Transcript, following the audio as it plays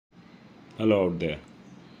Hello out there.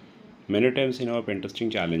 Many times in our pen testing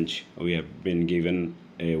challenge, we have been given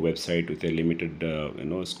a website with a limited,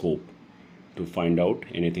 scope to find out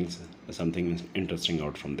something interesting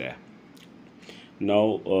out from there.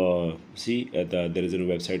 Now, there is a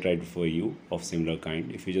website right for you of similar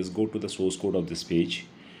kind. If you just go to the source code of this page,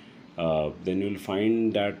 then you'll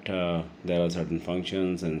find that there are certain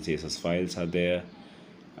functions and CSS files are there,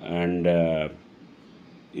 and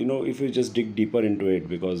if you just dig deeper into it,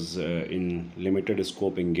 because in limited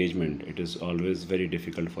scope engagement it is always very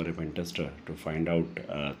difficult for a pen tester to find out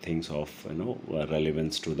things of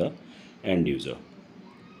relevance to the end user.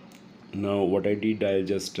 Now what I did, I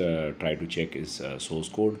just try to check is source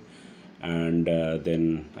code, and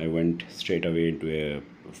then I went straight away into a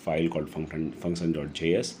file called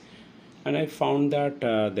function.js, and I found that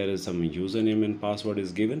there is some username and password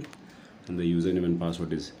is given, and the username and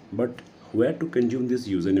password is, but where to consume this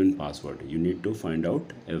username and password? You need to find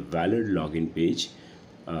out a valid login page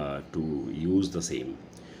to use the same.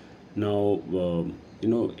 Now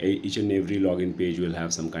each and every login page will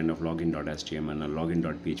have some kind of login.html and a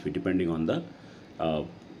login.php depending on the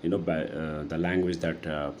the language that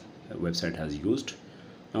website has used.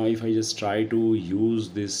 Now if I just try to use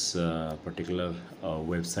this particular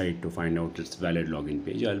website to find out its valid login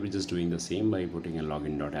page, I'll be just doing the same by putting a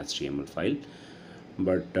login.html file.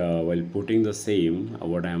 But while putting the same,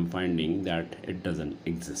 what I am finding that it doesn't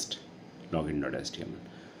exist, login.html.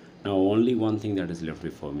 Now only one thing that is left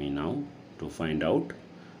for me now to find out,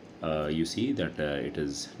 you see that it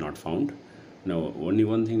is not found. Now only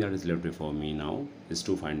one thing that is left for me now is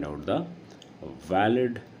to find out the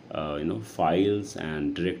valid files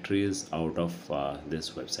and directories out of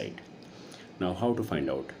this website. Now how to find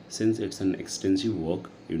out? Since it's an extensive work,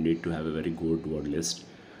 you need to have a very good word list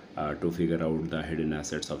to figure out the hidden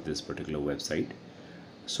assets of this particular website.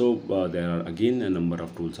 So there are again a number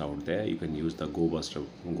of tools out there. You can use the GoBuster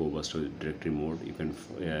directory mode. You can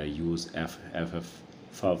use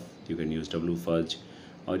FFFF, you can use wfudge,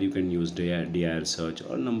 or you can use dir search,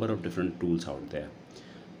 or a number of different tools out there.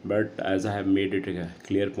 But as I have made it a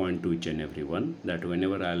clear point to each and everyone that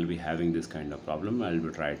whenever I'll be having this kind of problem, I'll be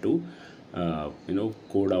try to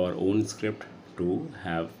code our own script to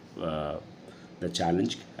have the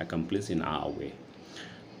challenge accomplished in our way.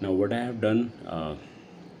 Now what I have done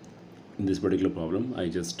in this particular problem, I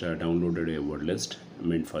just downloaded a word list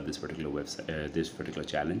meant for this particular website, this particular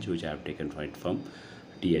challenge, which I have taken right from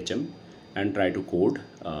THM, and try to code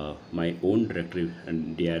my own directory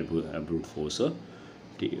and dir brute forcer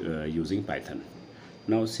using Python.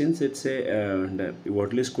 Now since it's a the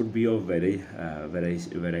word list could be of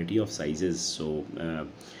variety of sizes, so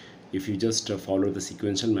if you just follow the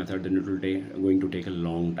sequential method, then it will going to take a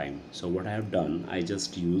long time. So what I have done, I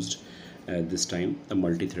just used this time the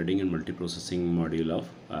multi-threading and multi-processing module of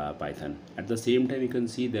Python. At the same time, you can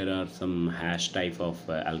see there are some hash type of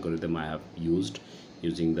algorithm I have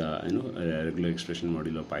using the regular expression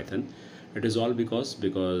module of Python. It is all because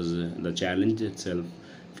the challenge itself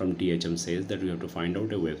from THM says that we have to find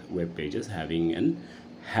out a web pages having an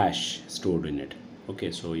hash stored in it. Okay,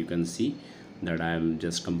 so you can see that I am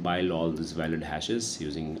just compile all these valid hashes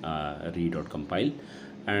using re.compile,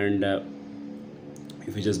 and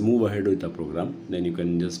if you just move ahead with the program, then you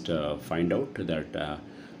can just find out that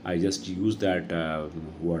I just use that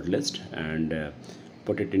word list and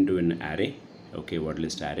put it into an array, okay, word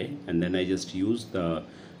list array, and then I just use the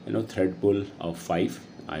thread pool of 5.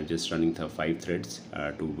 I'm just running the 5 threads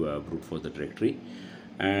to brute force the directory,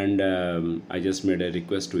 and I just made a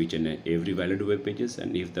request to each and every valid web pages,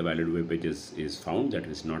 and if the valid web pages is found, that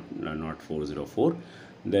is not 404,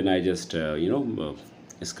 then I just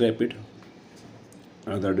scrape it,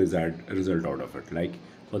 the result out of it. Like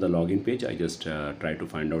for the login page, I just try to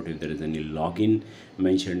find out if there is any login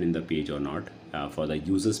mentioned in the page or not. For the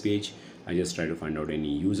users page, I just try to find out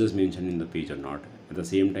any users mentioned in the page or not. At the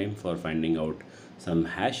same time, for finding out some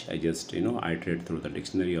hash, I just iterate through the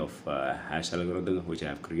dictionary of hash algorithm which I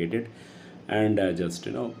have created, and just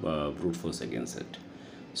brute force against it.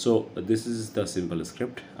 So this is the simple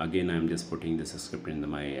script. Again, I am just putting this script in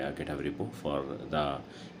my GitHub repo for the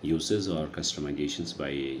uses or customizations by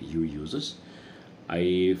you users.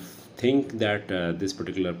 I think that this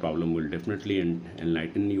particular problem will definitely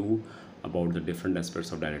enlighten you about the different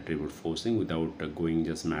aspects of directory brute forcing without going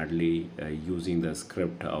just madly using the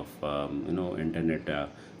script of internet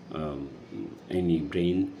any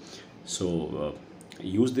brain. So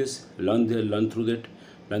use this, learn through it,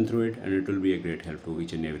 and it will be a great help to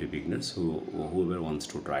each and every beginners whoever wants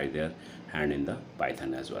to try their hand in the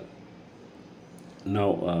Python as well.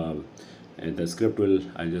 Now the script will,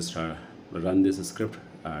 I'll just run this script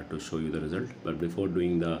to show you the result. But before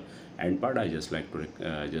doing the end part, I just like to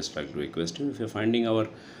request you, if you're finding our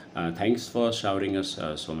thanks for showering us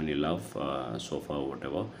so many love so far,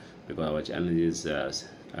 whatever, because our channel is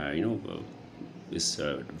you know is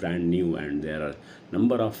brand new, and there are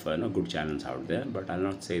number of good channels out there, but I'll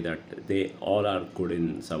not say that they all are good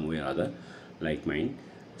in some way or other like mine.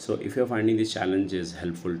 So if you're finding this challenge is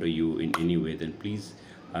helpful to you in any way, then please,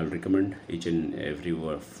 I'll recommend each and every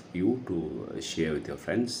one of you to share with your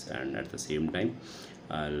friends, and at the same time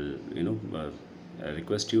I'll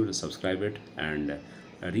request you to subscribe it, and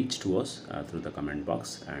reach to us through the comment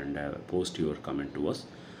box, and post your comment to us.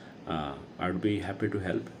 I'd be happy to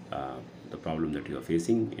help the problem that you are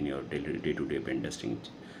facing in your day-to-day pen testing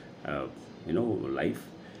life.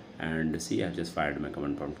 And see, I've just fired my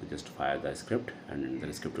command prompt to just fire the script, and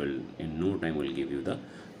the script will in no time will give you the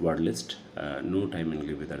word list. No time will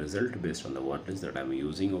give you the result based on the word list that I'm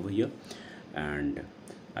using over here. And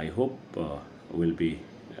I hope we'll be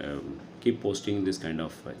keep posting this kind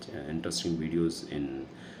of interesting videos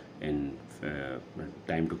in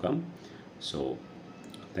time to come. So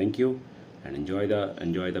thank you, and enjoy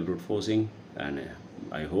the brute forcing, and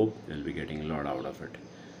I hope you'll be getting a lot out of it.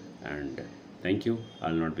 And thank you.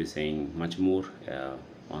 I'll not be saying much more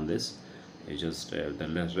on this. It's just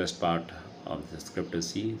the rest part of the script is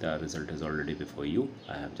see, the result is already before you.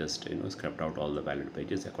 I have just scrapped out all the valid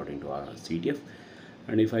pages according to our CTF,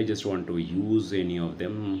 and if I just want to use any of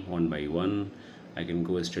them one by one, I can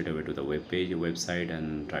go straight away to the website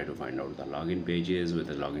and try to find out the login pages,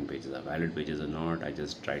 whether the login pages are valid pages or not. I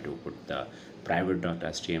just try to put the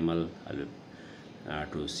private.html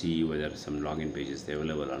to see whether some login page is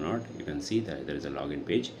available or not. You can see that there is a login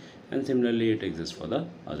page, and similarly it exists for the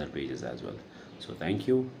other pages as well. So thank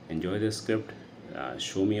you, enjoy this script,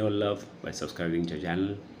 show me your love by subscribing to the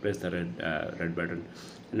channel, press the red button,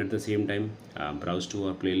 and at the same time browse to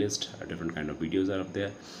our playlist. Different kind of videos are up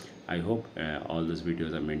there. I hope all these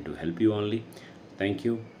videos are meant to help you only. Thank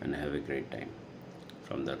you, and have a great time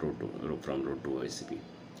from the road to OSCP.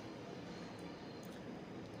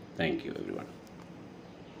 Thank you everyone.